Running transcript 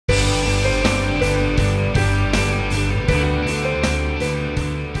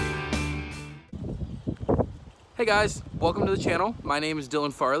Hey guys, welcome to the channel. My name is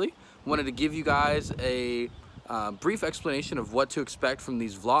Dylan Farley. Wanted to give you guys a brief explanation of what to expect from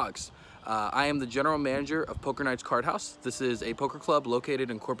these vlogs. I am the general manager of Poker Nights Card House. This is a poker club located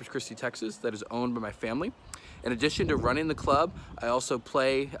in Corpus Christi, Texas that is owned by my family. In addition to running the club, I also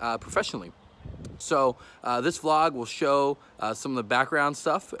play professionally. So this vlog will show some of the background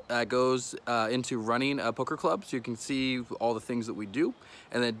stuff that goes into running a poker club, so you can see all the things that we do.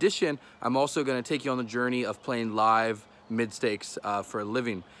 And in addition, I'm also going to take you on the journey of playing live mid-stakes for a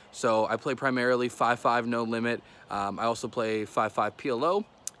living. So I play primarily 5-5 no limit. I also play 5-5 PLO,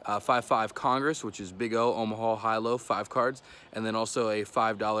 5-5 Congress, which is Big O, Omaha, high-low, 5 cards, and then also a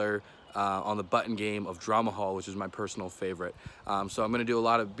 $5 on the button game of Drama Hall, which is my personal favorite. So I'm going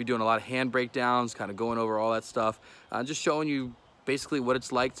to be doing a lot of hand breakdowns, kind of going over all that stuff, just showing you basically what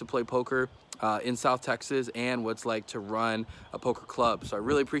it's like to play poker in South Texas and what it's like to run a poker club. So I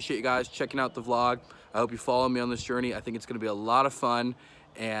really appreciate you guys checking out the vlog. I hope you follow me on this journey. I think it's going to be a lot of fun,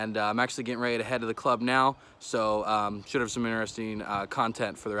 and I'm actually getting ready to head to the club now, so should have some interesting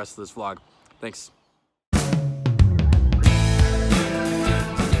content for the rest of this vlog. Thanks.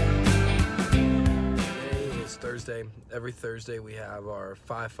 Thursday. Every Thursday we have our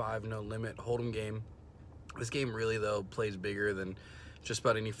 5-5 no limit hold'em game. This game really though plays bigger than just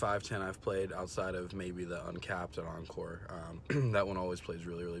about any 5-10 I've played outside of maybe the Uncapped and Encore. That one always plays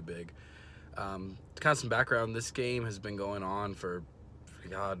really big. Kind of some background, this game has been going on for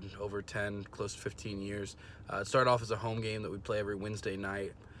over 10, close to 15 years. It started off as a home game that we play every Wednesday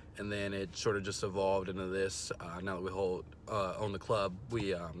night, and then it sort of just evolved into this. Now that we own the club,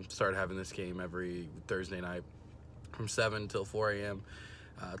 we started having this game every Thursday night from 7 till 4 a.m.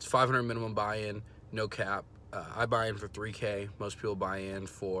 It's 500 minimum buy-in, no cap. I buy in for $3K. Most people buy in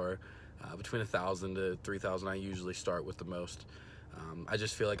for between $1,000 to $3,000. I usually start with the most. I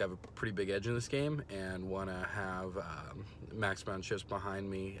just feel like I have a pretty big edge in this game and want to have max amount chips behind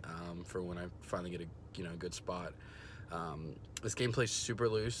me for when I finally get a good spot. This game plays super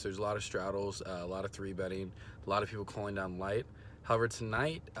loose. There's a lot of straddles, a lot of 3-betting, a lot of people calling down light. However,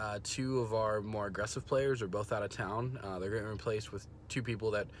 tonight, 2 of our more aggressive players are both out of town. They're getting replaced with 2 people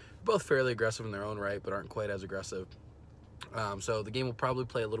that are both fairly aggressive in their own right, but aren't quite as aggressive. So the game will probably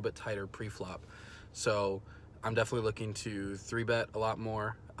play a little bit tighter pre-flop. So I'm definitely looking to 3-bet a lot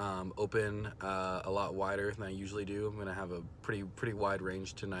more, open a lot wider than I usually do. I'm going to have a pretty wide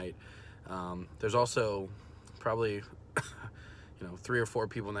range tonight. There's also probably 3 or 4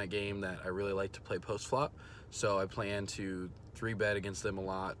 people in that game that I really like to play post-flop. So I plan to 3-bet against them a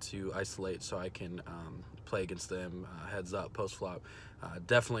lot to isolate so I can play against them heads up post-flop,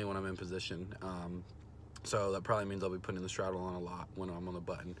 definitely when I'm in position. So that probably means I'll be putting the straddle on a lot when I'm on the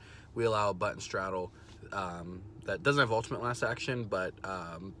button. We allow a button straddle that doesn't have ultimate last action, but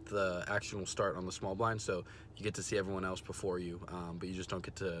the action will start on the small blind, so you get to see everyone else before you, but you just don't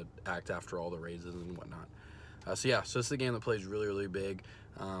get to act after all the raises and whatnot. So yeah, so this is a game that plays really big.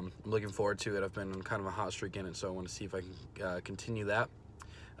 I'm looking forward to it. I've been on kind of a hot streak in it, so I want to see if I can continue that.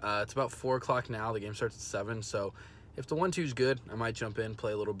 It's about 4 o'clock now. The game starts at 7, so if the 1-2 is good, I might jump in,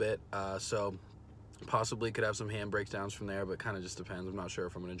 play a little bit. So possibly could have some hand breakdowns from there, but kind of just depends. I'm not sure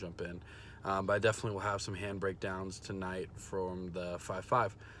if I'm going to jump in. But I definitely will have some hand breakdowns tonight from the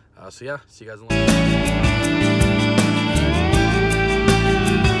 5-5. So yeah, see you guys in the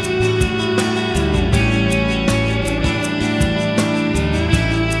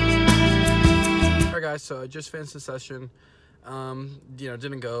guys, so I just finished the session.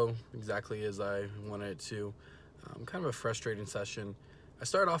 Didn't go exactly as I wanted it to. Kind of a frustrating session. I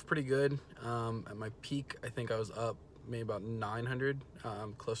started off pretty good. At my peak, I think I was up maybe about 900,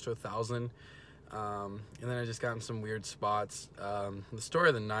 close to 1,000. And then I just got in some weird spots. The story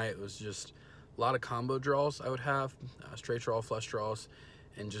of the night was just a lot of combo draws I would have, straight draw, flush draws,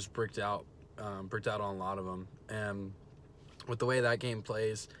 and just bricked out on a lot of them. And with the way that game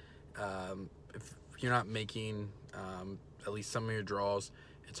plays, if you're not making at least some of your draws,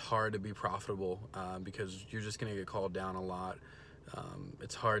 it's hard to be profitable because you're just going to get called down a lot.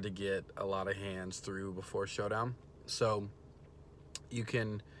 It's hard to get a lot of hands through before showdown. So you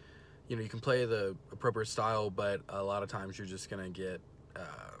can play the appropriate style, but a lot of times you're just going to get,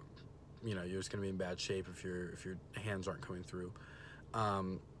 you're just going to be in bad shape if your hands aren't coming through.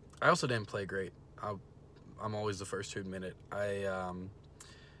 I also didn't play great. I'm always the first to admit it. I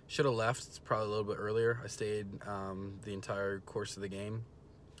should have left probably a little bit earlier. I stayed the entire course of the game,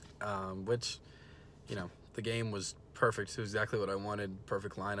 which, the game was perfect. It was exactly what I wanted,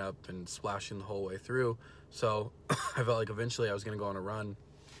 perfect lineup and splashing the whole way through. So I felt like eventually I was going to go on a run,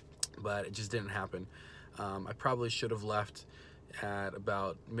 but it just didn't happen. I probably should have left at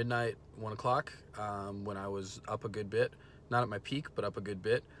about midnight, 1 o'clock, when I was up a good bit. Not at my peak, but up a good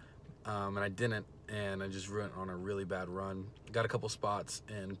bit. And I didn't, and I just went on a really bad run. Got a couple spots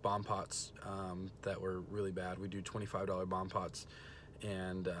in bomb pots that were really bad. We do $25 bomb pots,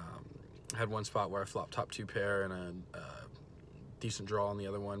 and had one spot where I flopped top 2 pair and a decent draw on the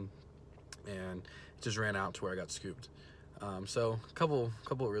other one, and it just ran out to where I got scooped. So a couple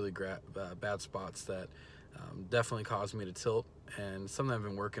really bad spots that definitely caused me to tilt, and something I've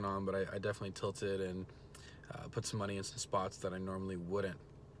been working on, but I definitely tilted and put some money in some spots that I normally wouldn't.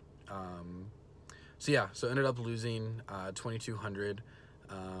 So yeah, so ended up losing 2,200.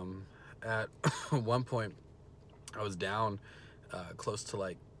 At one point, I was down close to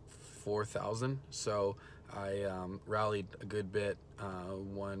like 4,000. So I rallied a good bit,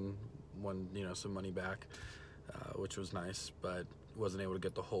 won some money back, which was nice, but wasn't able to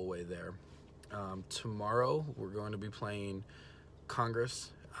get the whole way there. Tomorrow we're going to be playing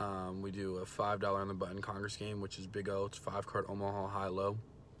Congress. We do a $5 on the button Congress game, which is Big O. It's 5-card Omaha high-low.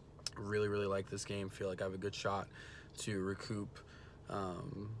 Really like this game. Feel like I have a good shot to recoup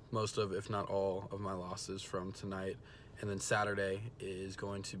most of, if not all, of my losses from tonight. And then Saturday is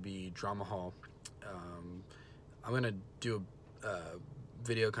going to be Drama Hall. I'm going to do a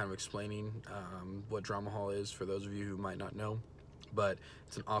video kind of explaining what Drama Hall is for those of you who might not know, but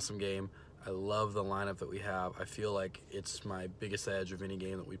it's an awesome game. I love the lineup that we have. I feel like it's my biggest edge of any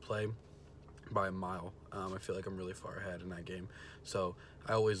game that we play by a mile. I feel like I'm really far ahead in that game, so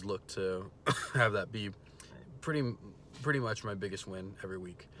I always look to have that be pretty much my biggest win every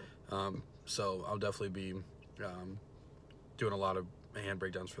week. So I'll definitely be doing a lot of hand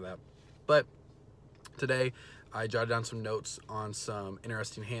breakdowns for that. But today I jotted down some notes on some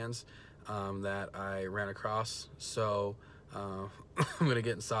interesting hands that I ran across. So I'm gonna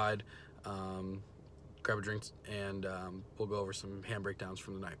get inside, grab a drink, and we'll go over some hand breakdowns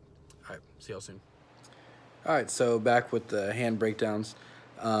from the night. All right, see y'all soon. All right, so back with the hand breakdowns.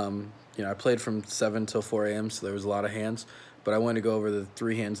 I played from 7 till 4 a.m., so there was a lot of hands, but I wanted to go over the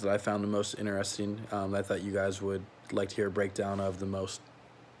 3 hands that I found the most interesting, that I thought you guys would like to hear a breakdown of the most.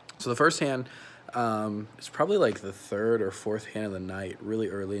 So the first hand is probably like the 3rd or 4th hand of the night, really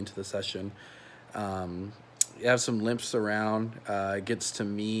early into the session. You have some limps around. It gets to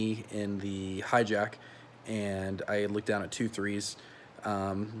me in the hijack, and I look down at 2 3s.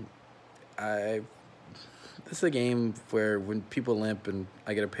 This is a game where when people limp and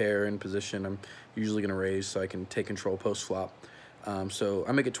I get a pair in position, I'm usually going to raise so I can take control post flop. So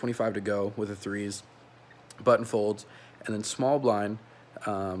I make it 25 to go with the 3s, button folds, and then small blind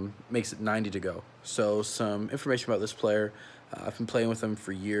makes it 90 to go. So some information about this player. I've been playing with him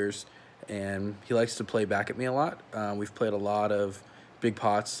for years, and he likes to play back at me a lot. We've played a lot of big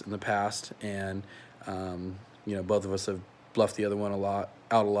pots in the past, and both of us have bluffed the other one out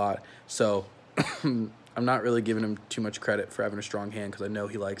a lot. So I'm not really giving him too much credit for having a strong hand, because I know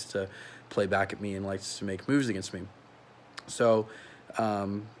he likes to play back at me and likes to make moves against me. So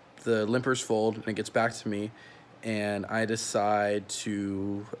the limpers fold, and it gets back to me, and I decide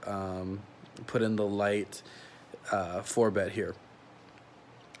to put in the light 4-bet here,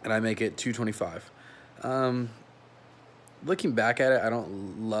 and I make it 225. Looking back at it, I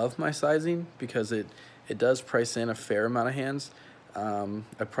don't love my sizing because it does price in a fair amount of hands.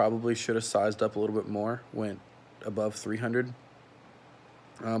 I probably should have sized up a little bit more, went above 300,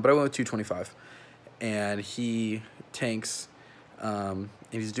 but I went with 225, and he tanks, and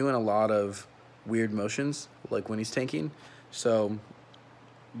he's doing a lot of weird motions, like when he's tanking. So,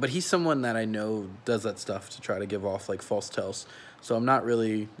 but he's someone that I know does that stuff to try to give off like false tells. So I'm not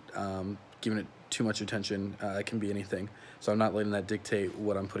really giving it too much attention. It can be anything. So I'm not letting that dictate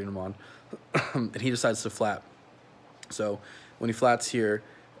what I'm putting him on. And he decides to flat. So when he flats here,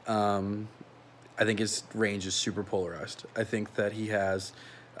 I think his range is super polarized. I think that he has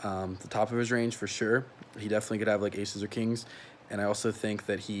the top of his range for sure. He definitely could have like aces or kings. And I also think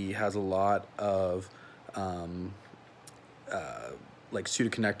that he has a lot of like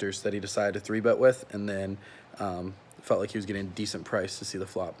suited connectors that he decided to 3-bet with, and then felt like he was getting a decent price to see the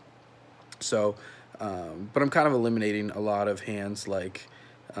flop. So, but I'm kind of eliminating a lot of hands like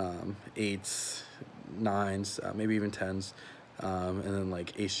 8s, 9s, maybe even 10s, and then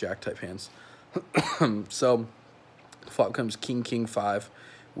like ace-jack type hands. So the flop comes king, king, 5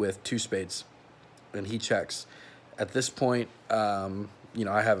 with 2 spades, and he checks. At this point, I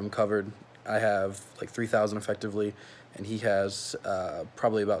have him covered. I have like 3,000 effectively, and he has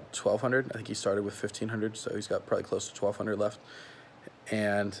probably about 1,200. I think he started with 1,500, so he's got probably close to 1,200 left.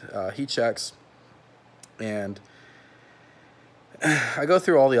 And he checks, and I go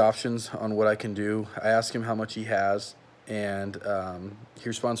through all the options on what I can do. I ask him how much he has, and he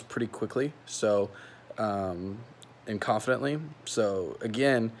responds pretty quickly, so and confidently. So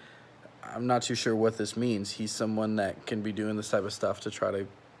again, I'm not too sure what this means. He's someone that can be doing this type of stuff to try to,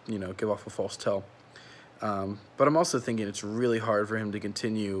 give off a false tell. But I'm also thinking it's really hard for him to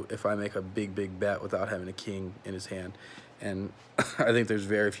continue if I make a big bet without having a king in his hand. And I think there's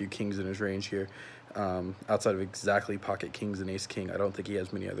very few kings in his range here. Outside of exactly pocket kings and ace king, I don't think he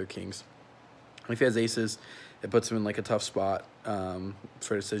has many other kings. And if he has aces, it puts him in like a tough spot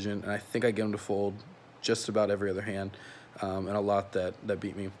for a decision. And I think I get him to fold just about every other hand, and a lot that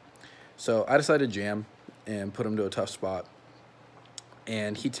beat me. So I decided to jam and put him to a tough spot.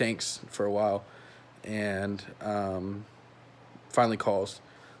 And he tanks for a while and finally calls.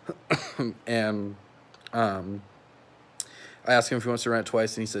 And I ask him if he wants to run it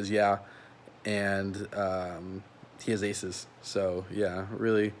twice, and he says yeah. And he has aces. So yeah,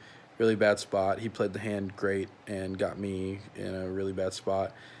 really bad spot. He played the hand great and got me in a really bad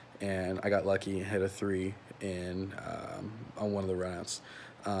spot. And I got lucky and hit a 3 in on one of the runouts.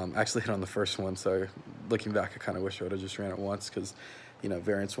 I actually hit on the first one, so looking back, I kind of wish I would have just ran it once because,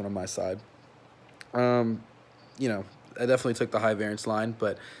 variance went on my side. I definitely took the high variance line,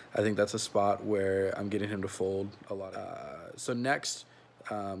 but I think that's a spot where I'm getting him to fold a lot. So next,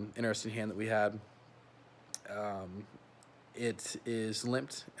 interesting hand that we had, it is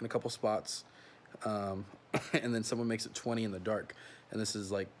limped in a couple spots, and then someone makes it 20 in the dark, and this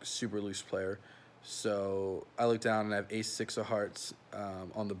is like super loose player. So I look down and I have ace-6 of hearts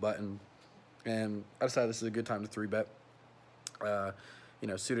on the button, and I decided this is a good time to 3-bet.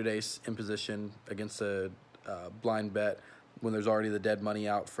 Suited ace in position against a blind bet when there's already the dead money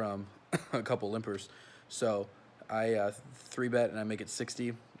out from a couple limpers. So I 3-bet and I make it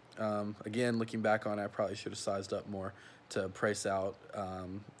 60. Again, looking back on it, I probably should have sized up more to price out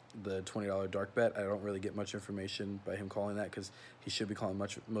the $20 dark bet. I don't really get much information by him calling that because he should be calling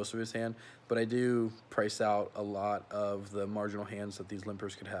most of his hand, but I do price out a lot of the marginal hands that these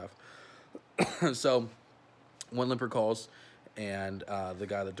limpers could have. So one limper calls, and the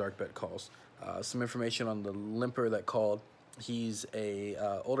guy that dark bet calls. Some information on the limper that called. He's a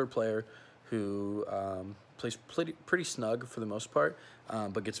older player who plays pretty snug for the most part,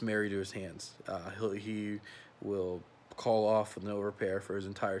 but gets married to his hands. He will call off with an overpair for his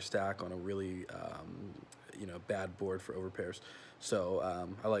entire stack on a really bad board for overpairs. So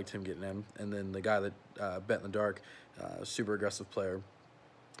I liked him getting him. And then the guy that bet in the dark, super aggressive player,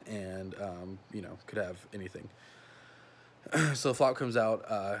 and could have anything. So the flop comes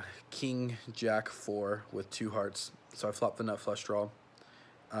out king jack 4 with 2 hearts. So I flop the nut flush draw,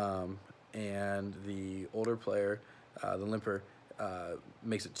 and the older player, the limper,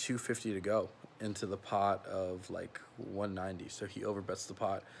 makes it 250 to go into the pot of like 190. So he overbets the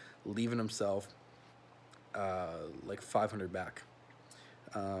pot, leaving himself like 500 back.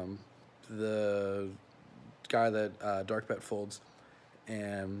 The guy that dark bet folds,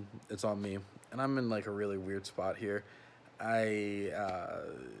 and it's on me, and I'm in like a really weird spot here. I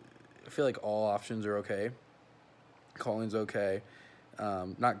feel like all options are okay. Calling's okay.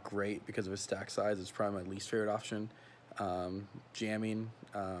 Not great because of his stack size. It's probably my least favorite option. Jamming,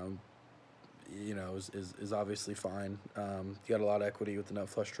 is obviously fine. You got a lot of equity with the nut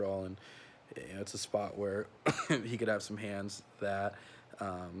flush draw, and it's a spot where he could have some hands that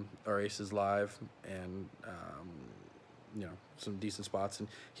are aces live, and some decent spots. And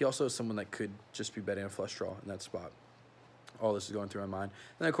he also is someone that could just be betting a flush draw in that spot. All this is going through my mind.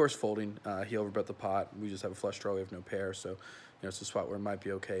 And then, of course, folding. He overbet the pot. We just have a flush draw. We have no pair. So, it's a spot where it might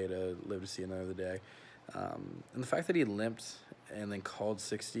be okay to live to see another day. And the fact that he limped and then called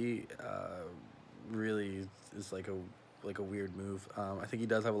 60 really is like a weird move. I think he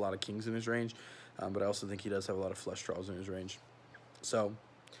does have a lot of kings in his range, but I also think he does have a lot of flush draws in his range. So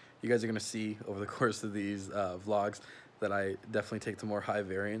you guys are going to see over the course of these vlogs that I definitely take the more high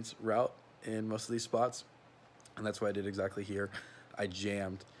variance route in most of these spots. And that's what I did exactly here. I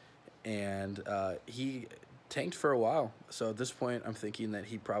jammed, and he tanked for a while. So at this point, I'm thinking that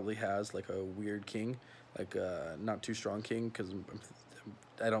he probably has like a weird king, like not too strong king, because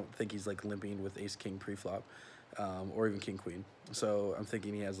I don't think he's like limping with ace king preflop, or even king queen. So I'm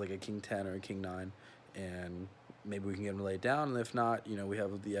thinking he has like a king 10 or a king 9, and maybe we can get him to lay it down. And if not, we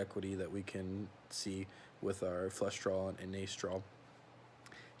have the equity that we can see with our flush draw and ace draw.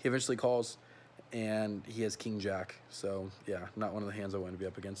 He eventually calls, and he has king jack. So yeah, not one of the hands I want to be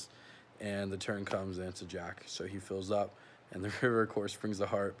up against. And the turn comes, and it's a jack. So he fills up, and the river, of course, brings the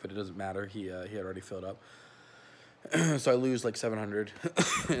heart, but it doesn't matter. He had already filled up. So I lose like 700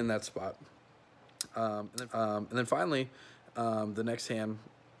 in that spot. And then finally, the next hand,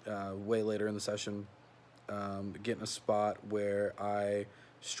 way later in the session, get in a spot where I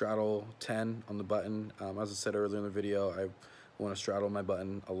straddle 10 on the button. As I said earlier in the video, I want to straddle my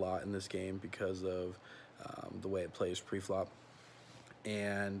button a lot in this game because of the way it plays pre-flop.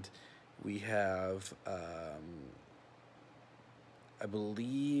 And we have, I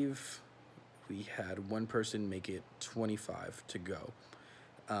believe we had one person make it 25 to go.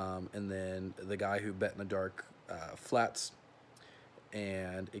 And then the guy who bet in the dark flats,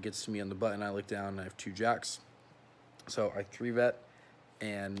 and it gets to me on the button. I look down and I have 2 jacks. So I 3-bet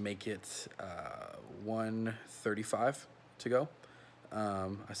and make it 135 to go.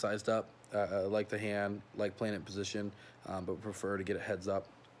 I sized up, like the hand, like playing it in position, but prefer to get it heads up.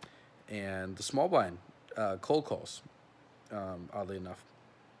 And the small blind cold calls, oddly enough.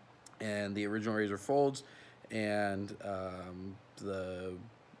 And the original raiser folds, and the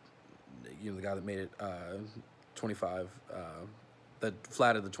guy that made it 25, that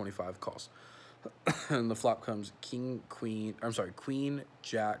flatted the 25 calls. And the flop comes queen,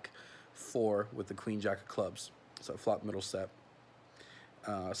 jack, 4 with the queen, jack of clubs. So flop middle set.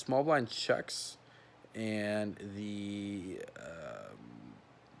 Small blind checks, and the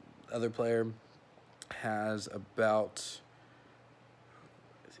other player has about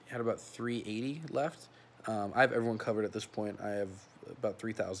 380 left. I have everyone covered at this point. I have about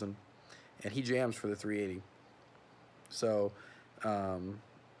 3,000, and he jams for the 380. So, trying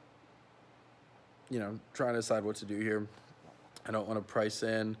to decide what to do here. I don't want to price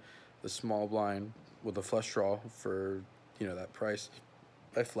in the small blind with a flush draw for, that price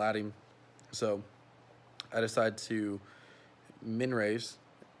by flatting. So I decide to min raise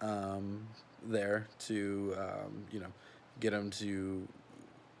there to, get him to,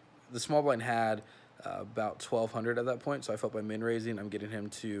 the small blind had about 1,200 at that point. So I felt by min raising, I'm getting him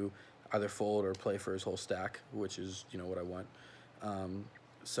to either fold or play for his whole stack, which is, what I want.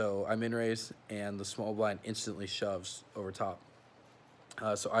 So I min raise, and the small blind instantly shoves over top.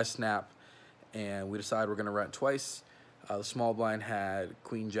 So I snap, and we decide we're gonna run twice. The small blind had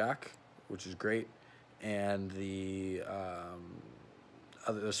queen jack, which is great, and the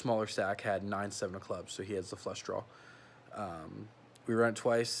smaller stack had 9-7 of clubs, so he has the flush draw. We run it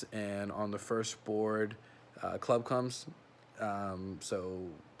twice, and on the first board, club comes. So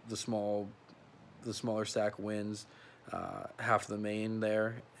the smaller stack wins half the main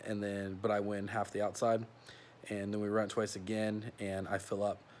there, but I win half the outside. And then we run it twice again, and I fill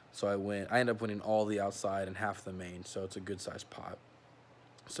up. So I end up winning all the outside and half the main, so it's a good sized pot.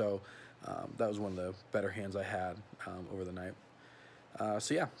 So that was one of the better hands I had over the night.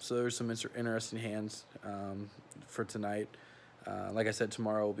 So there's some interesting hands for tonight. Like I said,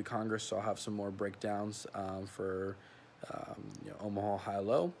 tomorrow will be Congress, so I'll have some more breakdowns for Omaha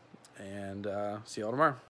high-low, and see y'all tomorrow.